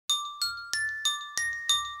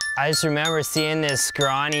I just remember seeing this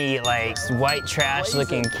scrawny, like, white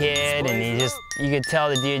trash-looking kid, and you could tell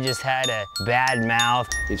the dude just had a bad mouth.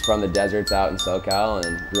 He's from the deserts out in SoCal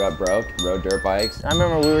and grew up broke, rode dirt bikes. I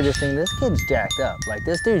remember we were just thinking, this kid's jacked up. Like,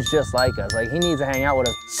 this dude's just like us. Like, he needs to hang out with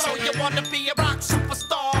us. So you wanna be a rock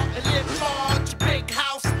superstar and live large, big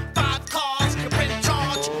house, 5 cars, you're in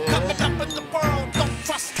charge. Coming up in the world, don't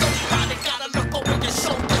trust nobody, gotta look over your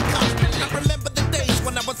shoulder constantly. I remember the days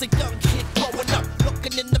when I was a young kid growing up,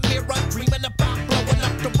 looking in the mirror, dreaming about blowing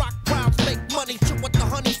up. The rock crowds make money, chill with the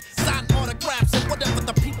honeys, sign autographs and whatever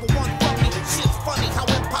the people want from me. Shit's funny how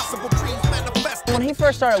impossible dreams manifest. When he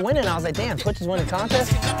first started winning, I was like, damn, Twitch is winning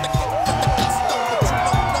contests?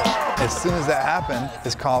 As soon as that happened,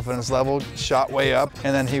 his confidence level shot way up,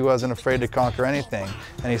 and then he wasn't afraid to conquer anything.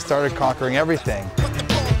 And he started conquering everything.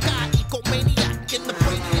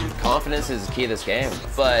 Confidence is the key to this game,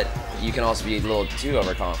 but you can also be a little too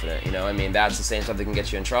overconfident, you know? I mean, that's the same stuff that can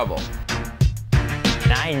get you in trouble.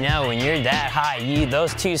 And I know when you're that high,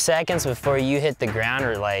 those 2 seconds before you hit the ground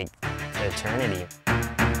are like eternity.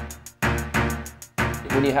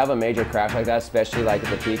 When you have a major crash like that, especially like at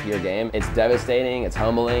the peak of your game, it's devastating, it's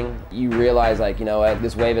humbling. You realize, like, you know what,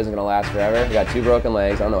 this wave isn't gonna last forever. I got 2 broken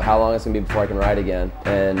legs, I don't know how long it's gonna be before I can ride again,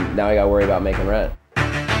 and now I gotta worry about making rent.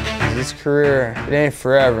 This career, it ain't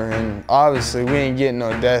forever, and obviously we ain't getting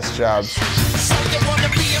no desk jobs. So you wanna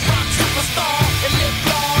be a rock superstar and live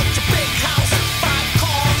large, a big house, 5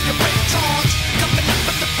 cars, you're in charge, coming up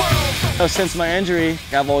in the world. Since my injury,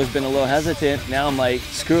 I've always been a little hesitant. Now I'm like,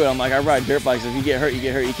 screw it. I'm like, I ride dirt bikes. If you get hurt, you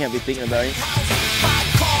get hurt. You can't be thinking about it. Coming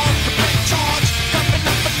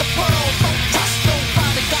up in the world, don't trust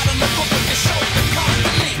nobody, gotta look over your shoulder.